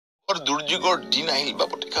দুৰ্যোগৰ দিন আহিল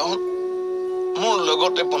বাপতিসাহোন মোৰ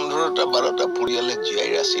লগতে 15টা 12টা পৰিয়ালে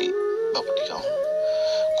জীয়াই আছিল বাপতিসাহোন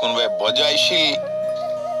কোনোবাই বজাইছিল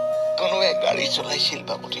কোনোবাই গাড়ী চলাইছিল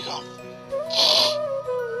বাপতিসাহোন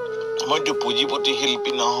মইতো পুঁজিপতি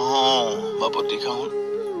শিল্পী নহওঁ বাপতিসাহোন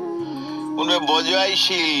কোনোবাই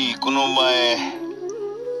বজাইছিল কোনোবাই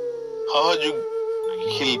সহযোগ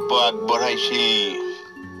শিল্প আগবঢ়াইছিল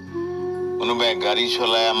কোনোবাই গাড়ী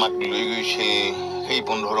চলাই আমাক লৈ গৈছিল সেই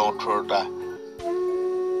 15-18টা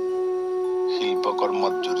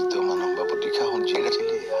শিল্পকৰ্মত জড়িত মানুহ বাপতিসাহোন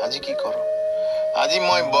জীয়াইছিলে আজি কি কৰোঁ আজি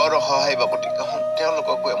মই বৰ অসহায় বাপতিসাহোন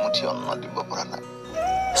তেওঁলোককো এমুঠি অন্ন দিব পৰা নাই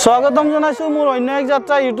স্বাগতম জনাইছো মোৰ অন্য এক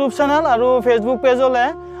যাত্ৰা ইউটিউব চেনেল আৰু ফেচবুক পেজলে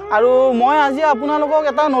আৰু মই আজি আপোনালোকক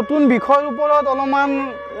এটা নতুন বিষয়ৰ ওপৰত অলপমান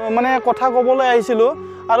মানে কথা ক'বলৈ আহিছিলোঁ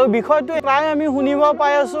আৰু বিষয়টো প্ৰায় আমি শুনিব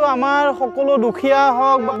পাই আছো আমাৰ সকলো দুখীয়া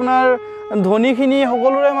হওক আপোনাৰ ধনীখিনি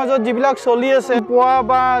সকলোৰে মাজত যিবিলাক চলি আছে পোৱা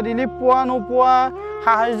বা ৰিলিফ পোৱা নোপোৱা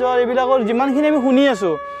সাহায্য এইবিলাকৰ যিমানখিনি আমি শুনি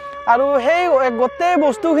আছো আৰু সেই গোটেই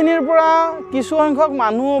বস্তুখিনিৰ পৰা কিছু সংখ্যক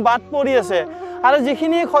মানুহ বাদ পৰি আছে আৰু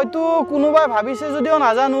যিখিনি হয়তো কোনোবাই ভাবিছে যদিও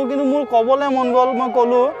নাজানো কিন্তু মোৰ ক'বলৈ মন গ'ল মই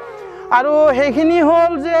ক'লোঁ আৰু সেইখিনি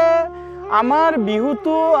হ'ল যে আমাৰ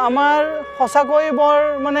বিহুটো আমাৰ সঁচাকৈ বৰ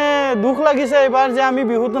মানে দুখ লাগিছে এবাৰ যে আমি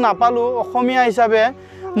বিহুটো নাপালোঁ অসমীয়া হিচাপে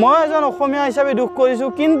মই এজন অসমীয়া হিচাপে দুখ কৰিছোঁ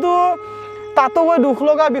কিন্তু তাতকৈ দুখ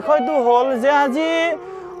লগা বিষয়টো হ'ল যে আজি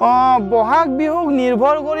বহাগ বিহুক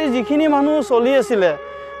নিৰ্ভৰ কৰি যিখিনি মানুহ চলি আছিলে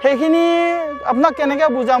সেইখিনি আপোনাক কেনেকৈ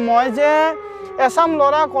বুজাম মই যে এছাম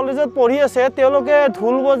ল'ৰা কলেজত পঢ়ি আছে তেওঁলোকে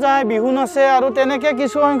ঢোল বজায় বিহু নাচে আৰু তেনেকৈ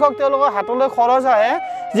কিছু সংখ্যক তেওঁলোকৰ হাতলৈ খৰচ আহে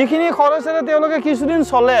যিখিনি খৰচেৰে তেওঁলোকে কিছুদিন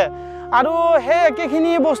চলে আৰু সেই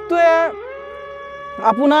একেখিনি বস্তুৱে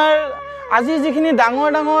আপোনাৰ আজি যিখিনি ডাঙৰ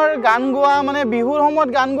ডাঙৰ গান গোৱা মানে বিহুৰ সময়ত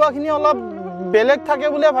গান গোৱাখিনি অলপ বেলেগ থাকে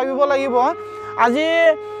বুলিয়ে ভাবিব লাগিব আজি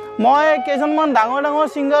মই কেইজনমান ডাঙৰ ডাঙৰ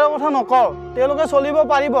ছিংগাৰৰ কথা নকওঁ তেওঁলোকে চলিব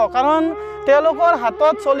পাৰিব কাৰণ তেওঁলোকৰ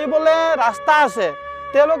হাতত চলিবলৈ ৰাস্তা আছে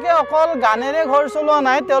তেওঁলোকে অকল গানেৰে ঘৰ চলোৱা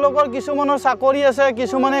নাই তেওঁলোকৰ কিছুমানৰ চাকৰি আছে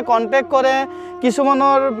কিছুমানে কণ্টেক্ট কৰে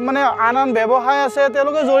কিছুমানৰ মানে আন আন ব্যৱসায় আছে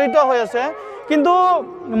তেওঁলোকে জড়িত হৈ আছে কিন্তু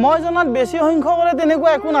মই জনাত বেছি সংখ্যকৰে তেনেকুৱা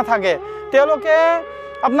একো নাথাকে তেওঁলোকে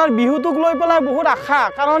আপোনাৰ বিহুটোক লৈ পেলাই বহুত আশা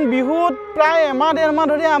কাৰণ বিহুত প্ৰায় এমাহ 1.5 মাহ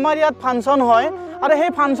ধৰি আমাৰ ইয়াত ফাংচন হয় আৰু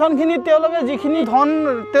সেই ফাংচনখিনিত তেওঁলোকে যিখিনি ধন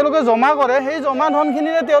তেওঁলোকে জমা কৰে সেই জমা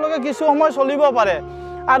ধনখিনিৰে তেওঁলোকে কিছু সময় চলিব পাৰে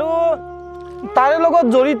আৰু তাৰে লগত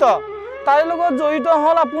জড়িত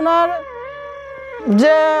হ'ল আপোনাৰ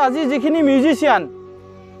যে আজি যিখিনি মিউজিচিয়ান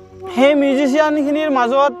সেই মিউজিচিয়ানখিনিৰ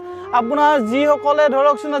মাজত আপোনাৰ যিসকলে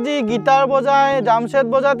ধৰকচোন আজি গিটাৰ বজায় ড্ৰাম ছেট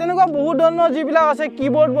বজায় তেনেকুৱা বহুত ধৰণৰ যিবিলাক আছে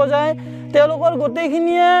কীবৰ্ড বজায় তেওঁলোকৰ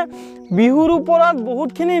গোটেইখিনিয়ে বিহুৰ ওপৰত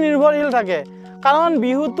বহুতখিনি নিৰ্ভৰশীল থাকে কাৰণ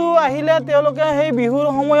বিহুটো আহিলে তেওঁলোকে সেই বিহুৰ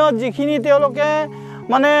সময়ত যিখিনি তেওঁলোকে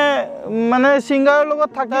মানে ছিংগাৰৰ লগত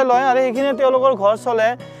থাকে লয় আৰু সেইখিনি তেওঁলোকৰ ঘৰ চলে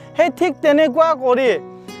সেই ঠিক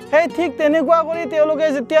তেনেকুৱা কৰি তেওঁলোকে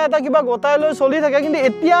যেতিয়া এটা কিবা গোটাই লৈ চলি থাকে কিন্তু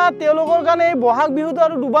এতিয়া তেওঁলোকৰ কাৰণে এই বহাগ বিহুটো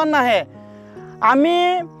আৰু দুবাৰ নাহে আমি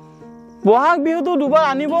বহাগ বিহুটো দুবাৰ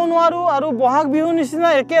আনিবও নোৱাৰোঁ আৰু বহাগ বিহুৰ নিচিনা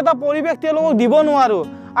একে এটা পৰিৱেশ তেওঁলোকক দিব নোৱাৰোঁ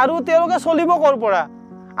আৰু তেওঁলোকে চলিব ক'ৰ পৰা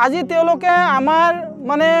আজি তেওঁলোকে আমাৰ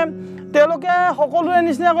মানে তেওঁলোকে সকলোৰে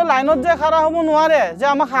নিচিনাকৈ লাইনত যে খাৰা হ'ব নোৱাৰে যে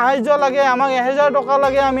আমাক সাহায্য লাগে আমাক 1000 টকা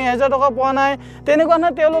লাগে আমি 1000 টকা পোৱা নাই তেনেকুৱা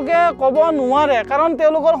নহয় তেওঁলোকে ক'ব নোৱাৰে কাৰণ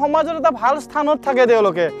তেওঁলোকৰ সমাজত এটা ভাল স্থানত থাকে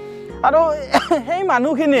তেওঁলোকে আৰু সেই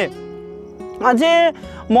মানুহখিনি আজি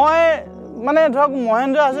মই মানে ধৰক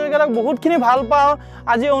মহেন্দ্ৰ হাজৰিকাক বহুতখিনি ভাল পাওঁ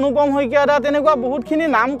আজি অনুপম শইকীয়া দা তেনেকুৱা বহুতখিনি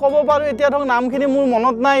নাম ক'ব পাৰোঁ এতিয়া ধৰক নামখিনি মোৰ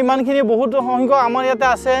মনত নাই ইমানখিনি বহুত সংখ্যক আমাৰ ইয়াতে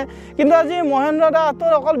আছে কিন্তু আজি মহেন্দ্ৰ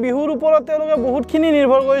দাহঁতৰ অকল বিহুৰ ওপৰত তেওঁলোকে বহুতখিনি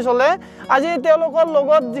নিৰ্ভৰ কৰি চলে আজি তেওঁলোকৰ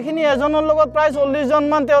লগত যিখিনি এজনৰ লগত প্ৰায় 40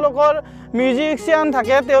 জনমান তেওঁলোকৰ মিউজিচিয়ান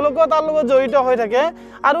থাকে তেওঁলোকেও তাৰ লগত জড়িত হৈ থাকে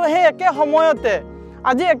আৰু সেই একে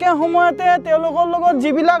সময়তে তেওঁলোকৰ লগত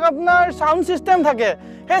যিবিলাক আপোনাৰ সাউণ্ড সিস্টেম থাকে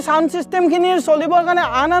সেই সাউণ্ড সিস্টেমখিনিৰ চলিবৰ কাৰণে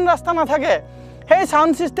আন ৰাস্তা নাথাকে সেই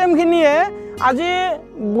সাউণ্ড সিস্টেমখিনিয়ে আজি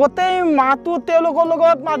গোটেই মাহটো তেওঁলোকৰ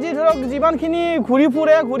লগত আজি ধৰক যিমানখিনি ঘূৰি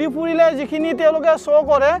ফুৰিলে যিখিনি তেওঁলোকে শ্ব'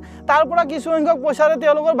 কৰে তাৰ পৰা কিছু সংখ্যক পইচাৰে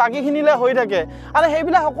তেওঁলোকৰ বাকীখিনিলৈ হৈ থাকে আৰু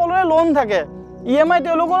সেইবিলাক সকলোৰে লোন থাকে EMI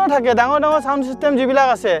তেওঁলোকৰো থাকে ডাঙৰ সাউণ্ড সিস্টেম যিবিলাক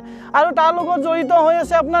আছে আৰু তাৰ লগত জড়িত হৈ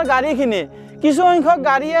আছে আপোনাৰ গাড়ীখিনি কিছু সংখ্যক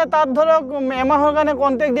গাড়ীয়ে তাত ধৰক এমাহৰ কাৰণে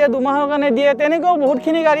কণ্টেক্ট দিয়ে 2 মাহৰ কাৰণে দিয়ে তেনেকৈও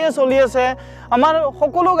বহুতখিনি গাড়ীয়ে চলি আছে আমাৰ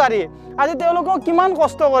সকলো গাড়ী আজি তেওঁলোকক কিমান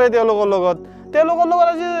কষ্ট কৰে তেওঁলোকৰ লগত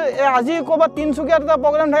আজি ক'ৰবাত তিনচুকীয়াত এটা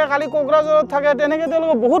প্ৰগ্ৰাম থাকে কালি কোকৰাঝাৰত থাকে তেনেকৈ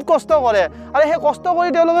তেওঁলোকে বহুত কষ্ট কৰে আৰু সেই কষ্ট কৰি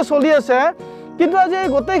তেওঁলোকে চলি আছে কিন্তু আজি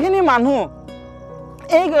গোটেইখিনি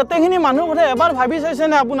মানুহ কথা এবাৰ ভাবি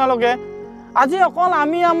চাইছেনে আপোনালোকে আজি অকল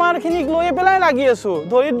আমি আমাৰখিনিক লৈ পেলাই লাগি আছোঁ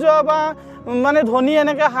দৰিদ্ৰ বা মানে ধনী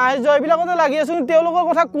এনেকৈ সাহায্য এইবিলাকতে লাগি আছোঁ, কিন্তু তেওঁলোকৰ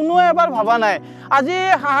কথা কোনোৱে এবাৰ ভবা নাই। আজি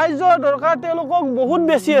সাহায্যৰ দৰকাৰ তেওঁলোকক বহুত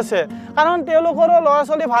বেছি আছে, কাৰণ তেওঁলোকৰো ল'ৰা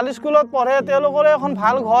ছোৱালী ভাল স্কুলত পঢ়ে, তেওঁলোকৰো এখন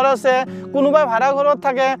ভাল ঘৰ আছে, কোনোবাই ভাড়া ঘৰত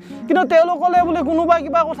থাকে, কিন্তু তেওঁলোকলে বোলে কোনোবাই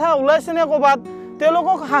কিবা কথা ওলাইছেনে ক'ৰবাত,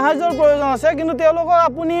 তেওঁলোকক সাহায্যৰ প্ৰয়োজন আছে, কিন্তু তেওঁলোকক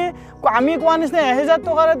আপুনি আমি কোৱা নিচিনা 1000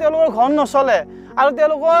 টকাৰে তেওঁলোকৰ ঘৰ নচলে, আৰু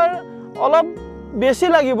তেওঁলোকৰ অলপ বেছি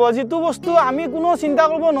লাগিব, যিটো বস্তু আমি কোনো চিন্তা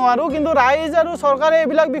কৰিব নোৱাৰোঁ, কিন্তু ৰাইজ আৰু চৰকাৰে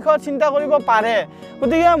এইবিলাক বিষয়ত চিন্তা কৰিব পাৰে।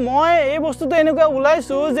 গতিকে মই এই বস্তুটো এনেকুৱা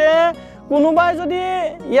ওলাইছোঁ যে কোনোবাই যদি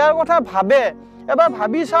ইয়াৰ কথা ভাবে, এবাৰ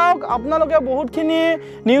ভাবি চাওক। আপোনালোকে বহুতখিনি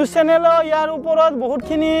নিউজ চেনেলো ইয়াৰ ওপৰত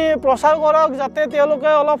বহুতখিনি প্ৰচাৰ কৰক, যাতে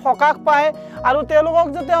তেওঁলোকে অলপ সকাহ পায় আৰু তেওঁলোকক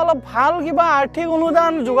যাতে অলপ ভাল কিবা আৰ্থিক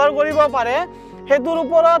অনুদান যোগাৰ কৰিব পাৰে, সেইটোৰ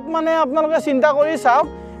ওপৰত মানে আপোনালোকে চিন্তা কৰি চাওক।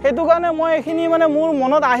 সেইটো কাৰণে মই এইখিনি মানে মোৰ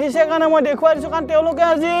মনত আহিছে কাৰণে মই দেখুৱাই দিছোঁ, কাৰণ তেওঁলোকে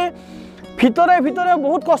আজি ভিতৰে ভিতৰে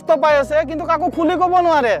বহুত কষ্ট পাই আছে, কিন্তু কাকো খুলি ক'ব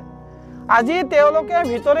নোৱাৰে। আজি তেওঁলোকে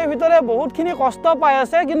ভিতৰে ভিতৰে বহুতখিনি কষ্ট পাই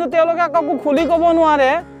আছে, কিন্তু তেওঁলোকে কাকো খুলি ক'ব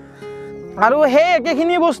নোৱাৰে, আৰু সেই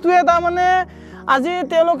একেখিনি বস্তুৱে তাৰমানে আজি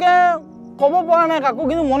তেওঁলোকে ক'ব পৰা নাই কাকো,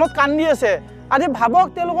 কিন্তু মনত কান্দি আছে। আজি ভাবক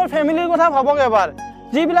তেওঁলোকৰ ফেমিলিৰ কথা ভাবক এবাৰ,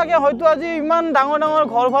 যিবিলাকে হয়তো আজি ইমান ডাঙৰ ডাঙৰ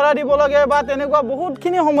ঘৰ ভাড়া দিব লাগে বা তেনেকুৱা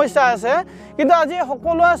বহুতখিনি সমস্যা আছে, কিন্তু আজি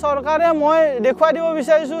সকলোৱে চৰকাৰে মই দেখুৱাই দিব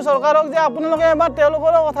বিচাৰিছোঁ চৰকাৰক যে আপোনালোকে এবাৰ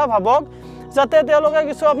তেওঁলোকৰো কথা ভাবক, যাতে তেওঁলোকে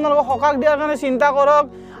কিছু আপোনালোকক সকাহ দিয়াৰ কাৰণে চিন্তা কৰক।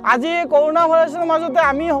 আজি কৰোণা ভাইৰাছৰ মাজতে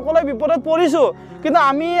আমি সকলোৱে বিপদত পৰিছোঁ, কিন্তু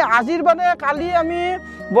আমি আজিৰ বাদে কালি আমি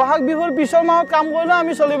বহাগ বিহুৰ পিছৰ মাহত কাম কৰিলেও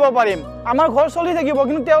আমি চলিব পাৰিম, আমাৰ ঘৰ চলি থাকিব,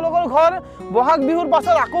 কিন্তু তেওঁলোকৰ ঘৰ বহাগ বিহুৰ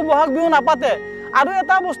পাছত আকৌ বহাগ বিহু নাপাতে। আৰু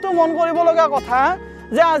এটা বস্তু মন কৰিবলগীয়া কথা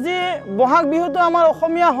যে আজি বহাগ বিহুটো আমাৰ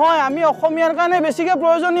অসমীয়া হয়, আমি অসমীয়াৰ কাৰণে বেছিকৈ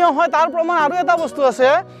প্ৰয়োজনীয় হয়। তাৰ প্ৰমাণ আৰু এটা বস্তু আছে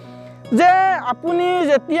যে আপুনি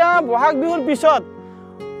যেতিয়া বহাগ বিহুৰ পিছত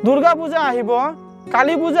দুৰ্গা পূজা আহিব,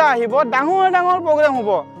 কালী পূজা আহিব, ডাঙৰ ডাঙৰ প্ৰগ্ৰেম হ'ব,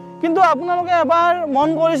 কিন্তু আপোনালোকে এবাৰ মন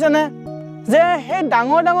কৰিছেনে যে সেই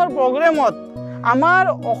ডাঙৰ ডাঙৰ প্ৰগ্ৰেমত আমাৰ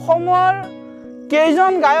অসমৰ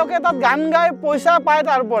কেইজন গায়কে তাত গান গাই পইচা পায়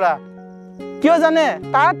তাৰ পৰা? কিয় জানে?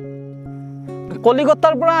 তাত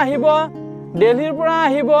কলিকতাৰ পৰা আহিব, দিল্লীৰ পৰা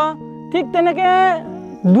আহিব, ঠিক তেনেকৈ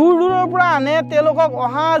দূৰ দূৰৰ পৰা আনে, তেওঁলোকক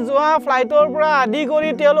অহা যোৱা ফ্লাইটৰ পৰা আদি কৰি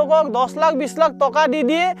তেওঁলোকক 10 লাখ 20 লাখ টকা দি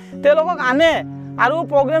তেওঁলোকক আনে আৰু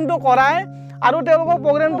প্ৰগ্ৰেমটো কৰায়, আৰু তেওঁলোকক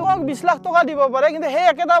প্ৰগ্ৰেমটোক 20 লাখ টকা দিব পাৰে, কিন্তু সেই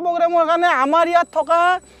একেটা প্ৰগ্ৰেমৰ কাৰণে আমাৰ ইয়াত থকা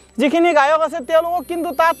যিখিনি গায়ক আছে তেওঁলোকক কিন্তু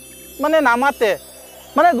তাত মানে নামাতে,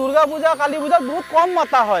 মানে দুৰ্গা পূজা কালী পূজাত বহুত কম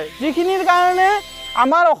মাতা হয়, যিখিনিৰ কাৰণে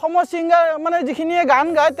আমাৰ অসমৰ ছিংগাৰ মানে যিখিনিয়ে গান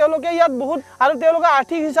গায় তেওঁলোকে ইয়াত বহুত, আৰু তেওঁলোকে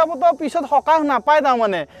আৰ্থিক হিচাপতো পিছত সকাহ নাপায়।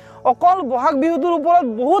 তাৰমানে অকল বহাগ বিহুটোৰ ওপৰত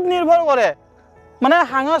বহুত নিৰ্ভৰ কৰে, মানে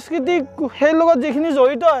সাংস্কৃতিক সেই লগত যিখিনি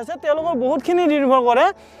জড়িত আছে তেওঁলোকৰ বহুতখিনি নিৰ্ভৰ কৰে।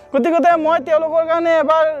 গতিকে মই তেওঁলোকৰ কাৰণে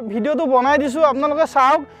এবাৰ ভিডিঅ'টো বনাই দিছোঁ, আপোনালোকে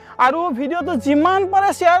চাওক, আৰু ভিডিঅ'টো যিমান পাৰে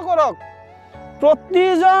শ্বেয়াৰ কৰক,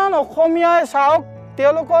 প্ৰতিজন অসমীয়াই চাওক,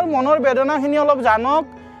 তেওঁলোকৰ মনৰ বেদনাখিনি অলপ জানক,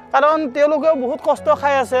 কাৰণ তেওঁলোকেও বহুত কষ্ট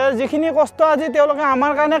খাই আছে, যিখিনি কষ্ট আজি তেওঁলোকে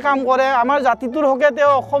আমাৰ কাৰণে কাম কৰে, আমাৰ জাতিটোৰ হকে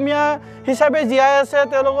তেওঁ অসমীয়া হিচাপে জীয়াই আছে,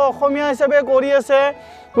 তেওঁলোকে অসমীয়া হিচাপে কৰি আছে।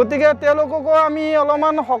 গতিকে তেওঁলোককো আমি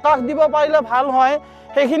অলপমান সকাহ দিব পাৰিলে ভাল হয়,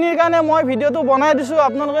 সেইখিনিৰ কাৰণে মই ভিডিঅ'টো বনাই দিছোঁ।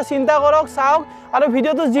 আপোনালোকে চিন্তা কৰক, চাওক, আৰু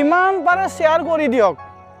ভিডিঅ'টো যিমান পাৰে শ্বেয়াৰ কৰি দিয়ক।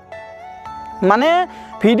 মানে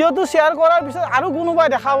ভিডিঅ'টো শ্বেয়াৰ কৰাৰ পিছত আৰু কোনোবাই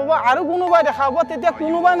দেখা পাব, আৰু কোনোবাই দেখা পাব, তেতিয়া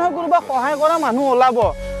কোনোবাই নহয় কোনোবাই সহায় কৰা মানুহ ওলাব,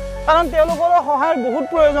 কাৰণ তেওঁলোকৰো সহায়ৰ বহুত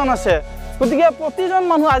প্ৰয়োজন আছে। গতিকে প্ৰতিজন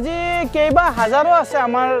মানুহ, আজি কেইবা হাজাৰো আছে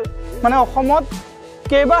আমাৰ মানে অসমত,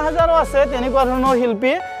 কেইবা হাজাৰো আছে তেনেকুৱা ধৰণৰ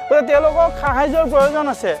শিল্পী, গতিকে তেওঁলোকক সাহায্যৰ প্ৰয়োজন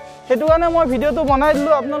আছে। সেইটো কাৰণে মই ভিডিঅ'টো বনাই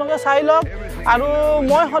দিলোঁ, আপোনালোকে চাই লওক, আৰু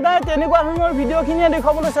মই সদায় তেনেকুৱা ধৰণৰ ভিডিঅ'খিনিয়ে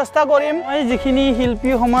দেখুৱাবলৈ চেষ্টা কৰিম। মই যিখিনি শিল্পী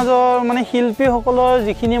সমাজৰ মানে শিল্পীসকলৰ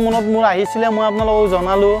যিখিনি মনত মোৰ আহিছিলে মই আপোনালোকক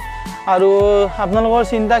জনালোঁ, আৰু আপোনালোকৰ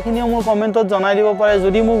চিন্তাখিনিও মোৰ কমেণ্টত জনাই দিব পাৰে।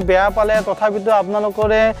 যদি মোক বেয়া পালে তথাপিতো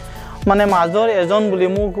আপোনালোকৰে মানে মাজৰ এজন বুলি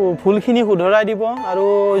মোক ভুলখিনি শুধৰাই দিব, আৰু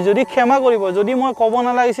যদি ক্ষমা কৰিব, যদি মই ক'ব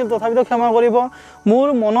নালাগিছিল তথাপিতো ক্ষমা কৰিব। মোৰ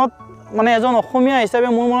মনত মানে এজন অসমীয়া হিচাপে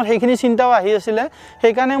মোৰ মনত সেইখিনি চিন্তাও আহি আছিলে,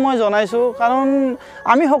 সেইকাৰণে মই জনাইছোঁ। কাৰণ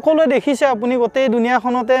আমি সকলোৱে দেখিছে, আপুনি গোটেই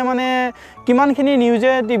দুনিয়াখনতে মানে কিমানখিনি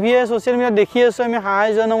নিউজে টিভিয়ে ছ'চিয়েল মিডিয়াত দেখি আছোঁ আমি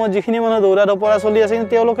সাহায্যৰ নামত যিখিনি মানুহ দৌৰা ধপৰা চলি আছে, কিন্তু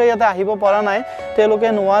তেওঁলোকে ইয়াতে আহিব পৰা নাই, তেওঁলোকে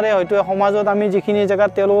নোৱাৰে। হয়তো সমাজত আমি যিখিনি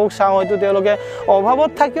জেগাত তেওঁলোকক চাওঁ, হয়তো তেওঁলোকে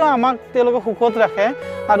অভাৱত থাকিও আমাক তেওঁলোকে সুখত ৰাখে,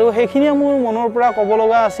 আৰু সেইখিনিয়ে মোৰ মনৰ পৰা ক'ব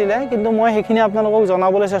লগা আছিলে, কিন্তু মই সেইখিনি আপোনালোকক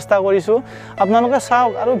জনাবলৈ চেষ্টা কৰিছোঁ। আপোনালোকে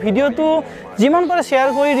চাওক, আৰু ভিডিঅ'টো যিমান পাৰে শ্বেয়াৰ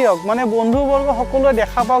কৰি দিয়ক, মানে বন্ধুবৰ্গ সকলোৱে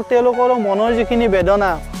দেখা পাওক, তেওঁলোকৰো মনৰ যিখিনি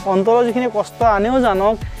বেদনা, অন্তৰৰ যিখিনি কষ্ট আনেও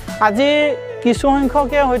জানক। আজি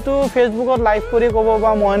কিছুসংখ্যকে হয়তো ফেচবুকত লাইভ কৰি ক'ব,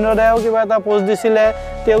 বা মহেন্দ্ৰ দায়েও কিবা এটা পোষ্ট দিছিলে,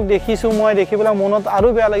 তেওঁক দেখিছোঁ, মই দেখি পেলাই মনত আৰু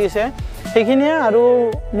বেয়া লাগিছে, সেইখিনিয়ে। আৰু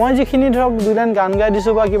মই যিখিনি ধৰক 2 লাইন গান গাই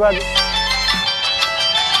দিছোঁ বা কিবা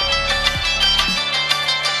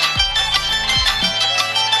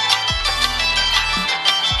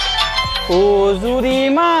জুৰি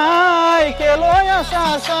মাই কেলৈ আছা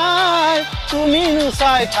চাই তুমি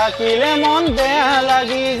নুচাই থাকিলে মন বেয়া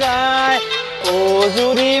লাগি যায়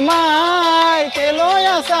জুৰি মাই কেলৈ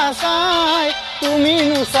আছা চাই তুমি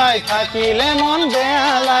নুচাই থাকিলে মন বেয়া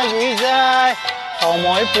লাগি যায়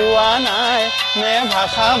সময় পোৱা নাই নে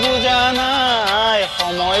ভাষা বুজা নাই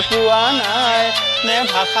সময় পোৱা নাই নে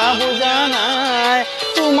ভাষা বুজা নাই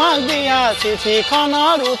তোমাক দিয়া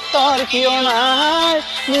চিঠিখনৰ উত্তৰ কিয় নাই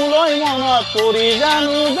মোলৈ মনত পৰি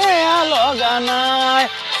জানো বেয়া লগা নাই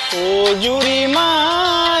জুৰি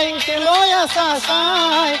মাই কেলৈ আছা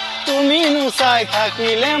চাই তুমি নুচাই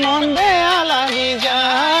থাকিলে মন বেয়া লাগি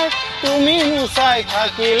যায় তুমি নুচাই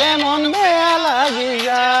থাকিলে মন বেয়া লাগি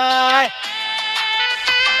যায়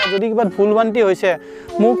যদি কিবা ভুল ভ্ৰান্তি হৈছে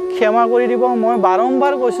মোক ক্ষমা কৰি দিব মই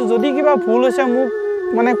বাৰম্বাৰ কৈছোঁ যদি কিবা ভুল হৈছে মোক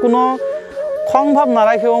মানে কোনো খং ভাৱ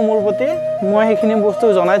নাৰাখিব মোৰ প্ৰতি মই সেইখিনি বস্তু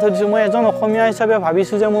জনাই থৈ দিছোঁ মই এজন অসমীয়া হিচাপে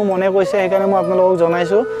ভাবিছোঁ যে মোৰ মনে কৈছে সেইকাৰণে মই আপোনালোকক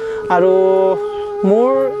জনাইছোঁ আৰু মোৰ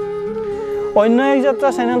অন্য এক যাত্ৰা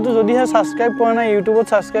চেনেলটো যদিহে ছাবস্ক্ৰাইব কৰা নাই ইউটিউবত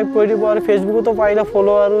ছাবস্ক্ৰাইব কৰি দিব আৰু ফেচবুকতো পাৰিলে ফ'ল'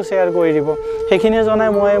 আৰু শ্বেয়াৰ কৰি দিব সেইখিনিয়ে জনাই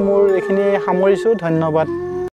মই মোৰ এইখিনি সামৰিছোঁ ধন্যবাদ